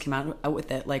 2017 you first came out with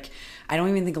it, like I don't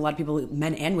even think a lot of people,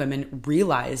 men and women,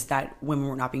 realized that women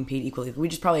were not being paid equally. We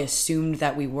just probably assumed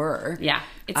that we were.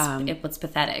 It's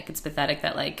pathetic. It's pathetic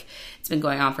that like it's been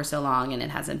going on for so long and it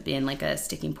hasn't been like a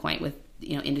sticking point with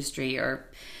industry or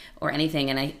anything.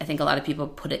 And I think a lot of people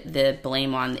put the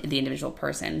blame on the individual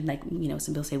person. Like,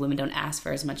 some people say women don't ask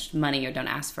for as much money or don't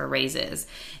ask for raises.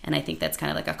 And I think that's kind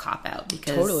of like a cop-out,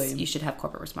 because you should have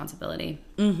corporate responsibility.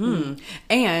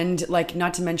 And like,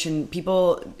 not to mention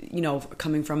people,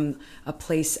 coming from a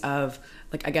place of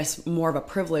like, I guess more of a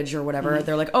privilege or whatever,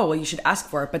 they're like, oh, well, you should ask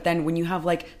for it. But then when you have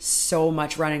like so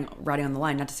much riding on the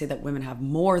line, not to say that women have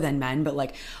more than men, but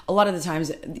like a lot of the times,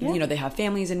 they have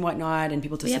families and whatnot and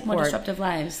people to support. We have more disruptive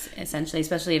lives, essentially,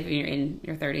 especially if you're in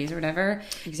your 30s or whatever.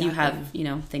 Exactly. You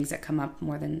have, things that come up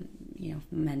more than,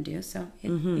 men do. So,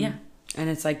 yeah. And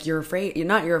it's like you're afraid,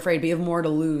 but you have more to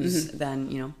lose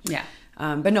than, Yeah.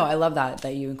 But no, I love that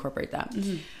you incorporate that.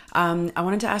 I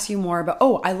wanted to ask you more about,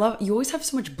 you always have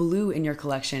so much blue in your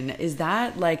collection. Is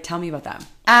that like, tell me about that.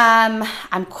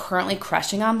 I'm currently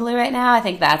crushing on blue right now. I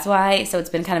think that's why. So it's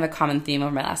been kind of a common theme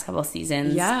over my last couple of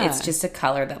seasons. Yeah. It's just a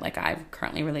color that like I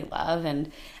currently really love.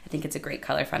 And I think it's a great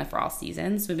color kind of for all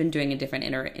seasons. We've been doing different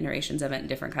iterations of it in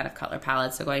different kind of color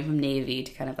palettes. So going from navy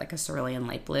to kind of like a cerulean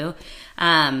light blue.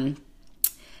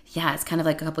 Yeah, it's kind of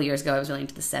like a couple years ago I was really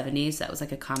into the 70s. So that was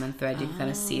like a common thread you can kind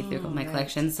of see through my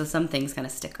collection. So some things kind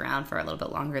of stick around for a little bit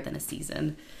longer than a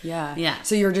season. Yeah.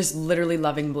 So you're just literally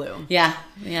loving blue. Yeah.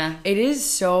 It is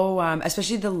so,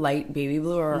 especially the light baby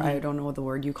blue, or I don't know what the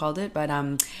word you called it, but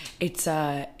it's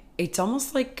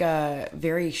almost like a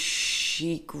very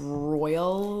chic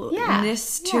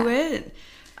royalness to it.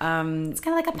 It's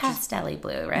kind of like a pastel-y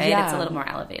blue, right? Yeah. It's a little more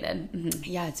elevated.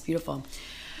 Yeah, it's beautiful.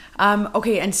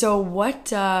 Okay, and so what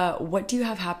do you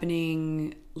have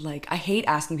happening? Like, I hate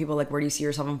asking people like, where do you see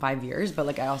yourself in 5 years? But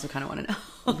like, I also kind of want to know.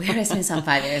 Where do I see myself in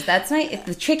 5 years? That's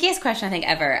the trickiest question I think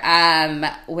ever.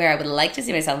 Where I would like to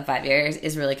see myself in 5 years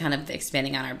is really kind of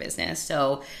expanding on our business.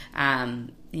 So,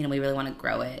 we really want to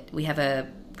grow it. We have a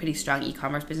pretty strong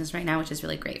e-commerce business right now, which is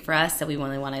really great for us. So we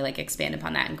really want to like expand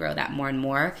upon that and grow that more and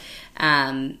more.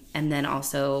 And then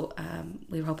also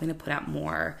we were hoping to put out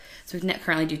more. So we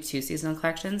currently do 2 seasonal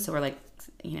collections. So we're like,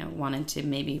 wanted to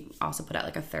maybe also put out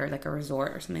like a third, like a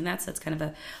resort or something like that. So it's kind of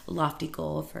a lofty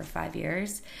goal for 5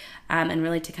 years. And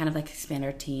really to kind of like expand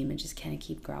our team and just kind of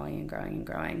keep growing and growing and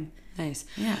growing. Nice.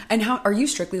 Yeah. And how are you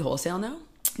strictly wholesale now?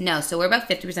 No, so we're about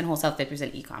 50% wholesale,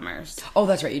 50% e-commerce. Oh,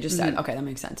 that's right. You just said. Okay, that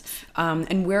makes sense.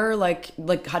 And we're like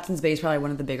Hudson's Bay is probably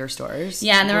one of the bigger stores.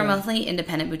 Yeah, and then we're mostly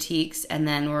independent boutiques, and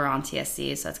then we're on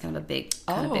TSC, so that's kind of a big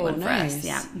one for us.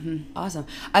 Yeah. Mm-hmm. Awesome.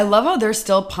 I love how they're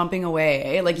still pumping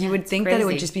away. Eh? Like you would think that it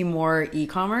would just be more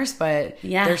e-commerce, but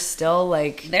they're still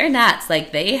like... They're nuts.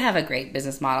 Like they have a great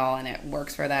business model, and it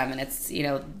works for them, and it's,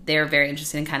 they're very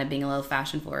interested in kind of being a little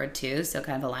fashion forward too, so it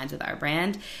kind of aligns with our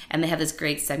brand. And they have this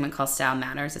great segment called Style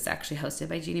Matters. It's actually hosted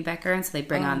by Jeannie Becker, and so they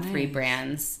bring on 3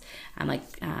 brands,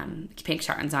 Pink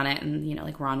Chartons on it, and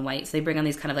like Ron White. So they bring on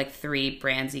these kind of like 3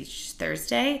 brands each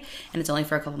Thursday, and it's only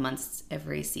for a couple months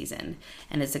every season.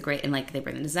 And it's a great, and like they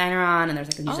bring the designer on, and there's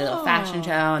like usually a little fashion show,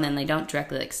 and then they don't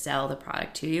directly like sell the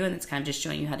product to you, and it's kind of just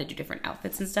showing you how to do different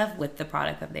outfits and stuff with the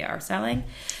product that they are selling.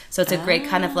 So it's a great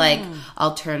kind of like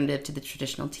alternative to the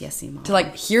traditional TSC model. To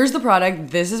like, here's the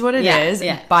product, this is what it is.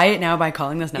 Yeah. Buy it now by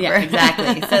calling this number. Yeah,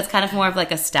 exactly. So it's kind of more of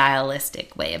like a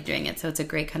stylistic way of doing it. So it's a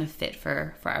great kind of fit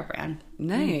for our brand.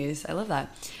 Nice. I love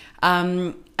that.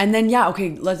 And then,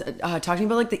 let's talking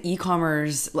about like the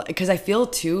e-commerce, because I feel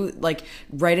too, like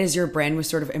right as your brand was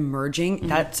sort of emerging,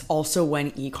 that's also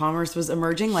when e-commerce was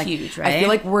emerging. Like, huge, right? I feel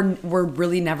like we're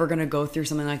really never going to go through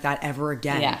something like that ever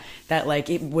again. Yeah. That like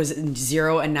it was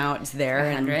 0 and now it's there.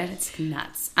 100. It's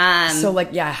nuts. So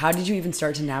like, how did you even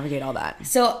start to navigate all that?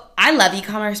 So I love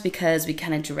e-commerce because we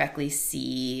kind of directly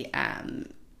see,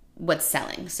 what's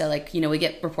selling. So like, we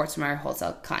get reports from our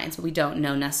wholesale clients, but we don't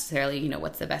know necessarily,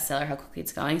 what's the best seller, how quickly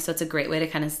it's going. So it's a great way to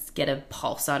kind of get a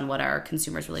pulse on what our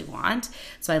consumers really want.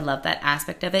 So I love that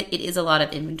aspect of it. It is a lot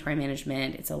of inventory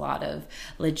management. It's a lot of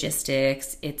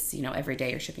logistics. It's, every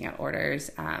day you're shipping out orders.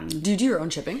 Do you do your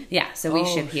own shipping? Yeah. So we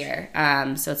ship here.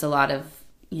 So it's a lot of,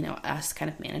 us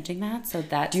kind of managing that. So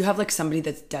that... Do you have like somebody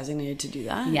that's designated to do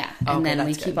that? Yeah. And then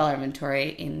we keep all our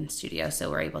inventory in studio,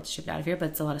 so we're able to ship it out of here,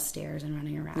 but it's a lot of stairs and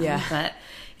running around. Yeah. But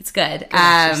it's good.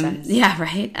 Yeah,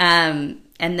 right. And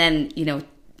then,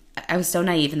 I was so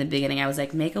naive in the beginning. I was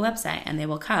like, make a website and they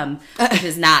will come, which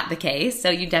is not the case. So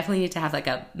you definitely need to have like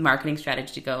a marketing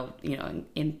strategy to go,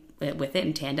 in with it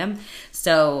in tandem.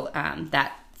 So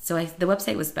the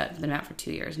website was been out for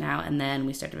 2 years now, and then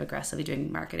we started aggressively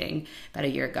doing marketing about a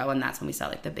year ago, and that's when we saw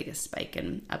like the biggest spike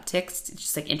in upticks. It's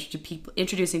just like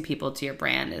introducing people to your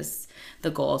brand is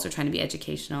the goal. So we're trying to be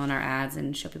educational in our ads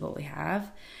and show people what we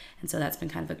have, and so that's been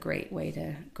kind of a great way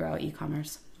to grow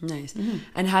e-commerce. Nice. Mm-hmm.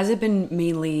 And has it been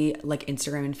mainly like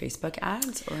Instagram and Facebook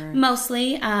ads, or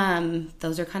mostly?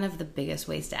 Those are kind of the biggest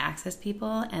ways to access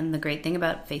people, and the great thing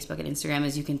about Facebook and Instagram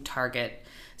is you can target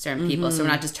certain people. So we're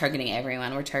not just targeting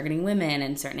everyone. We're targeting women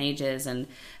in certain ages and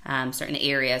certain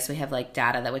areas. So we have like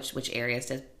data that which areas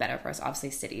does better for us. Obviously,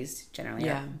 cities generally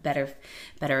are better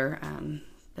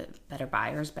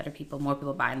buyers, better people, more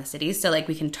people buy in the cities. So like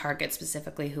we can target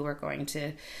specifically who we're going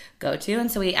to go to.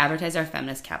 And so we advertise our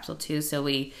feminist capsule too. So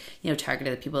we,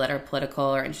 targeted the people that are political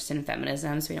or interested in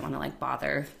feminism. So we don't want to like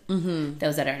bother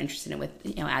those that are interested in with,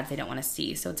 ads they don't want to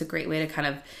see. So it's a great way to kind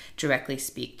of directly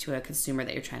speak to a consumer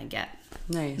that you're trying to get.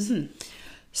 Nice. Mm-hmm.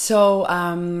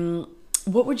 So,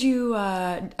 what would you,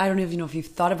 I don't even know if you've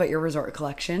thought about your resort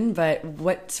collection, but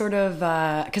what sort of,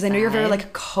 because I know you're very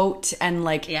like coat and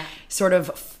like sort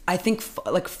of, I think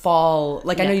like fall,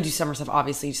 like I know you do summer stuff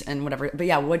obviously and whatever,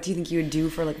 but what do you think you would do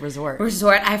for like resort?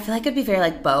 I feel like it'd be very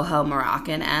like boho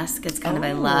Moroccan-esque. It's kind of,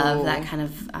 I love that kind of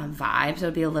vibe. So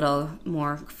it'd be a little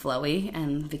more flowy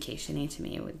and vacation-y to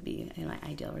me. It would be my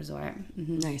ideal resort.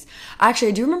 Mm-hmm. Nice. Actually,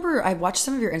 I do remember I watched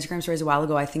some of your Instagram stories a while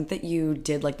ago. I think that you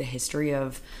did like the history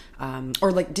of,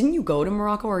 or like, didn't you go to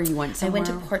Morocco or you went somewhere? I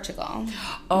went to Portugal.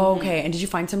 Oh, okay. And did you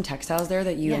find some textiles there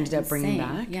that you ended up bringing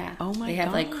back? Yeah. Oh my god. They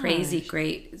have like crazy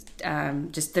great,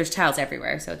 just there's tiles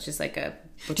everywhere. So it's just like a...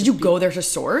 Did you go there to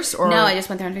source? Or no, I just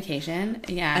went there on vacation.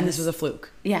 Yeah. And this was a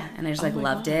fluke? Yeah. And I just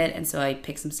loved it. And so I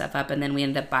picked some stuff up, and then we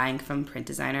ended up buying from print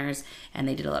designers, and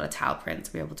they did a lot of tile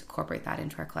prints. We were able to incorporate that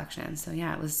into our collection. So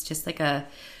yeah, it was just like a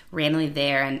randomly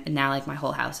there, and now like my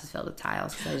whole house is filled with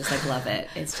tiles because I just like love it.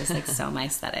 It's just like so my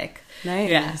aesthetic. Nice.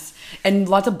 Yeah. And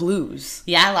lots of blues.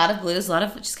 Yeah, a lot of blues, a lot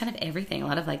of just kind of everything, a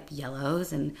lot of like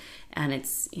yellows, and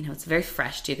it's it's very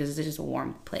fresh too because it's just a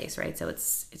warm place, right? So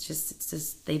it's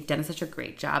just they've done such a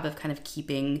great job of kind of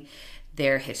keeping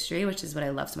their history, which is what I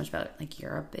love so much about like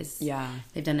Europe is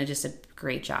they've done just a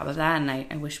great job of that, and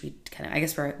I wish we kind of, I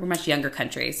guess we're a much younger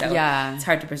country, so it's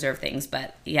hard to preserve things,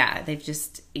 but they've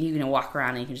just, you know, walk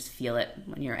around and you can just feel it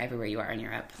when you're everywhere you are in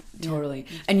Europe. Totally.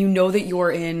 And you know that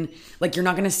you're in, like, you're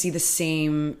not going to see the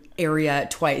same area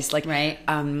twice. Like, right.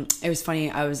 It was funny.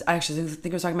 I think I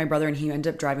was talking to my brother, and he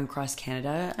ended up driving across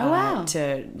Canada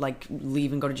to like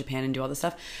leave and go to Japan and do all this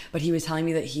stuff. But he was telling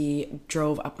me that he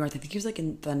drove up north. I think he was like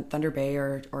in Thunder Bay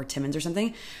or Timmins or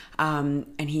something. And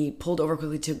he pulled over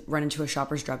quickly to run into a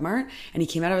Shoppers Drug Mart, and he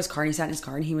came out of his car and he sat in his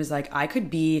car and he was like, I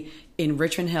could be in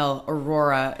Richmond Hill,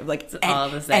 Aurora, like, it's all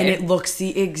the same. And it looks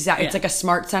the exact, it's like a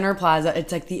Smart Center Plaza.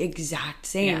 It's like the exact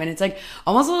same. And it's like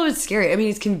almost a little bit scary. I mean,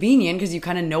 it's convenient because you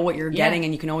kind of know what you're getting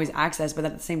and you can always access, but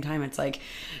at the same time, it's like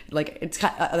it's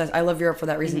kind of, I love Europe for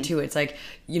that reason too. It's like,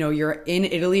 you know, you're in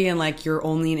Italy and like you're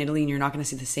only in Italy and you're not going to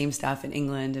see the same stuff in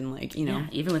England and like, you know. Yeah,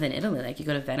 even within Italy, like you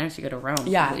go to Venice, you go to Rome.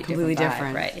 Yeah, completely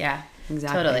different. Right, yeah.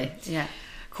 Exactly. Totally, yeah.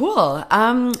 Cool.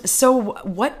 So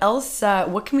what else,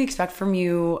 what can we expect from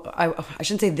you? I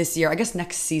shouldn't say this year, I guess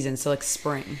next season. So like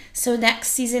spring. So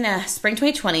next season, spring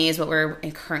 2020 is what we're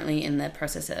currently in the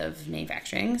process of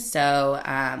manufacturing. So,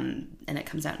 and it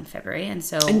comes out in February. And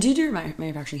do you do your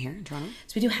manufacturing here in Toronto?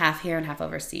 So we do half here and half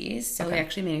overseas. So we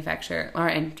actually manufacture,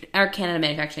 our Canada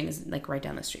manufacturing is like right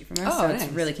down the street from us.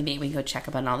 It's really convenient. We can go check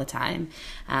up on all the time.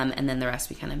 And then the rest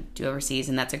we kind of do overseas.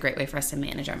 And that's a great way for us to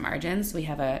manage our margins. We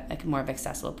have a more of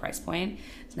accessible price point.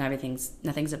 So now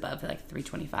nothing's above like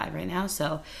 $325 right now.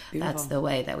 So that's the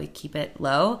way that we keep it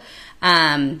low.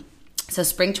 So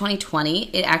spring 2020,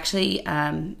 it actually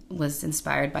was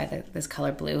inspired by this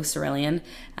color blue, cerulean.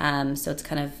 So it's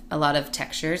kind of a lot of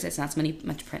textures. It's not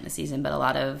much print this season, but a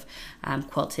lot of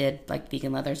quilted, like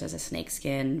vegan leathers as a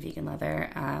snakeskin, vegan leather.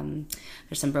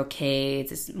 There's some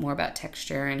brocades. It's more about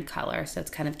texture and color. So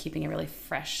it's kind of keeping a really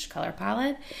fresh color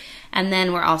palette. And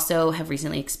then we're also have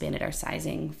recently expanded our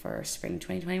sizing for spring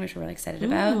 2020, which we're really excited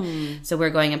about. So we're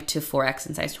going up to 4X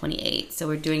in size 28. So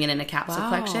we're doing it in a capsule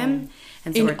collection.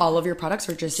 And so in all of your products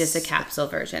or just a capsule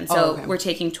version? So we're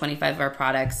taking 25 of our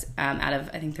products out of,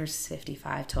 I think there's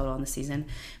 55 total in the season.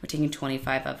 We're taking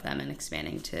 25 of them and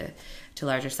expanding to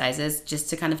larger sizes just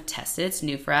to kind of test it. It's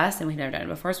new for us and we've never done it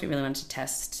before. So we really wanted to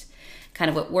test kind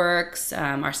of what works,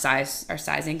 our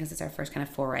sizing, because it's our first kind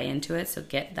of foray into it. So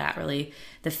get that really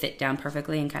the fit down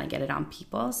perfectly and kind of get it on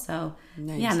people. So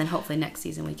yeah, and then hopefully next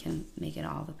season we can make it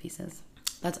all the pieces.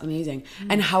 That's amazing.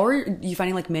 And how are you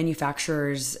finding like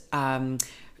manufacturers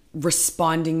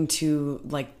responding to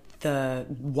like the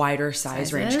wider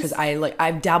size range? Because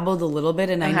I've dabbled a little bit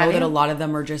and I know that a lot of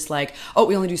them are just like, oh,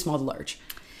 we only do small to large.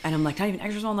 And I'm like, not even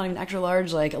extra small, not even extra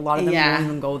large. Like a lot of them won't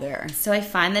even go there. So I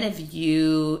find that if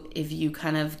you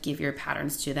kind of give your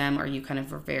patterns to them or you kind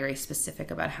of are very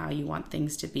specific about how you want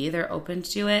things to be, they're open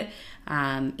to it.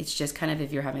 It's just kind of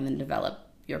if you're having them develop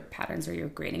your patterns or your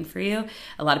grading for you.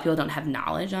 A lot of people don't have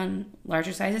knowledge on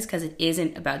larger sizes because it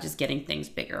isn't about just getting things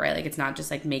bigger, right? Like it's not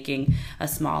just like making a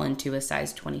small into a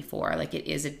size 24. Like it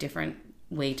is a different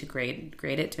way to grade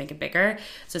it to make it bigger.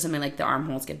 So something like the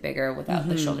armholes get bigger without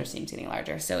the shoulder seams getting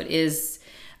larger. So it is,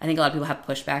 I think a lot of people have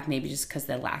pushback maybe just because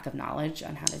the lack of knowledge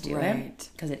on how to do it,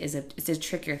 because it's a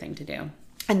trickier thing to do.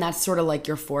 And that's sort of like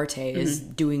your forte is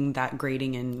doing that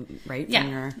grading and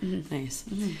nice.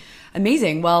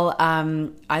 Amazing. Well,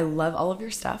 I love all of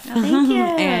your stuff. Oh, thank you.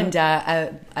 And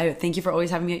I thank you for always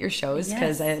having me at your shows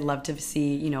because I love to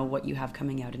see, you know, what you have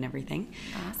coming out and everything.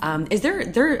 Awesome. Is there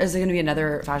going to be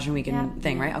another Fashion Weekend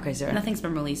thing, right? Okay, so nothing's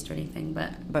been released or anything,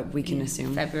 but we can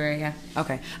assume February.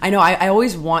 Okay. I know. I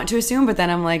always want to assume, but then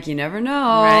I'm like, you never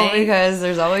know, right? Because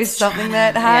there's always something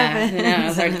that happens.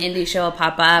 Yeah, or an indie show will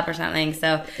pop up or something.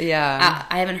 So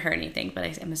I haven't heard anything,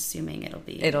 but I'm assuming it'll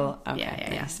be.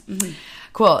 Yes.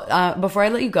 Cool. Before I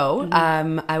let you go,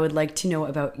 I would like to know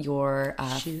about your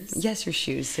shoes. Yes, your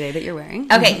shoes today that you're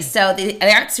wearing. Okay, so they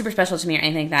aren't super special to me or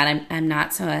anything like that. I'm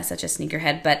not such a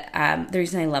sneakerhead, but the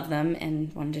reason I love them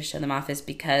and wanted to show them off is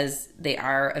because they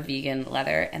are a vegan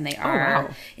leather and they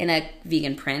are in a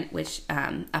vegan print, which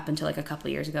up until like a couple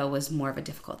of years ago was more of a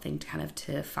difficult thing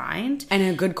to find. And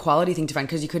a good quality thing to find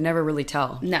because you could never really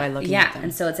tell by looking at them.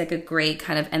 And so it's like a great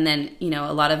kind of, and then, you know,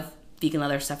 a lot of vegan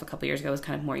leather stuff a couple years ago was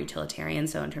kind of more utilitarian.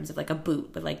 So in terms of like a boot,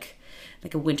 but like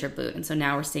a winter boot. And so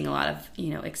now we're seeing a lot of,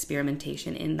 you know,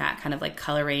 experimentation in that kind of like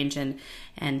color range and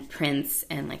prints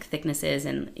and like thicknesses.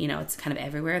 And, you know, it's kind of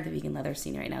everywhere. The vegan leather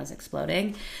scene right now is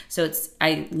exploding. So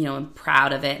I'm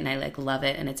proud of it and I like love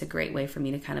it. And it's a great way for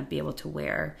me to kind of be able to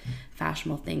wear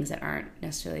fashionable things that aren't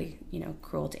necessarily, you know,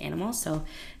 cruel to animals. So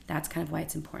that's kind of why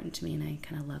it's important to me. And I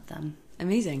kind of love them.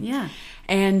 Amazing. Yeah.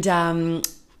 And,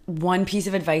 one piece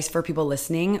of advice for people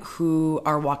listening who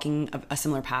are walking a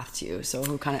similar path to you? So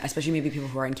who kind of, especially maybe people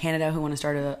who are in Canada who want to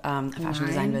start a fashion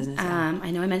design business. Yeah.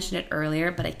 I know I mentioned it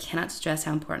earlier, but I cannot stress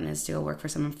how important it is to go work for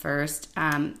someone first,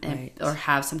 or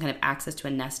have some kind of access to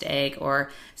a nest egg,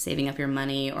 or saving up your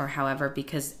money, or however,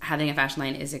 because having a fashion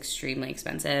line is extremely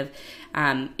expensive.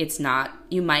 It's not,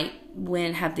 you might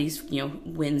have these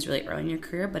wins really early in your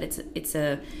career, but it's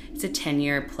a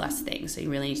 10-year plus thing, so you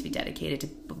really need to be dedicated to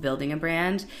building a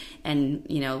brand. And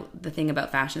the thing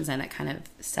about fashion design that kind of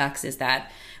sucks is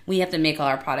that we have to make all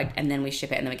our product and then we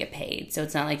ship it and then we get paid. So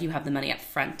it's not like you have the money up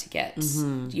front to get,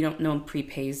 no one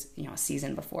prepays, a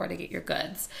season before to get your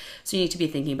goods. So you need to be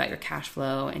thinking about your cash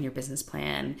flow and your business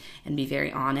plan and be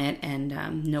very on it,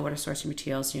 and know where to source your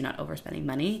materials so you're not overspending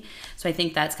money. So I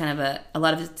think that's kind of a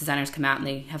lot of designers come out and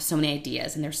they have so many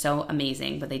ideas and they're so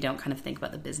amazing, but they don't kind of think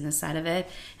about the business side of it.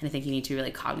 And I think you need to be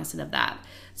really cognizant of that.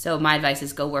 So my advice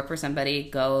is go work for somebody,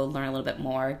 go learn a little bit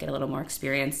more, get a little more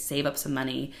experience, save up some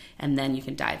money, and then you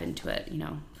can dive into it,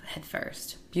 head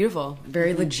first. Beautiful.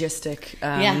 Very logistic,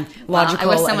 I logical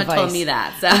wish someone advice. told me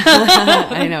that. So.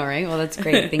 I know, right? Well, that's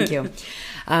great. Thank you.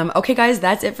 Okay, guys,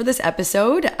 that's it for this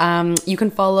episode. You can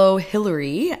follow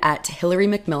Hillary at Hillary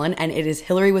McMillan, and it is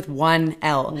Hillary with one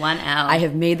L. One L. I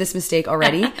have made this mistake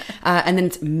already. And then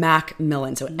it's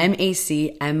Macmillan, so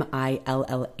MacMillan.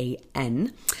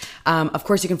 Of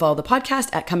course, you can follow the podcast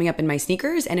at Coming Up in My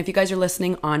Sneakers. And if you guys are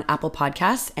listening on Apple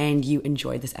Podcasts and you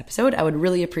enjoyed this episode, I would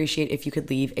really appreciate if you could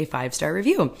leave a 5-star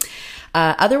review.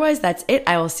 Otherwise, that's it.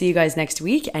 I will see you guys next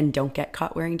week, and don't get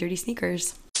caught wearing dirty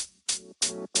sneakers.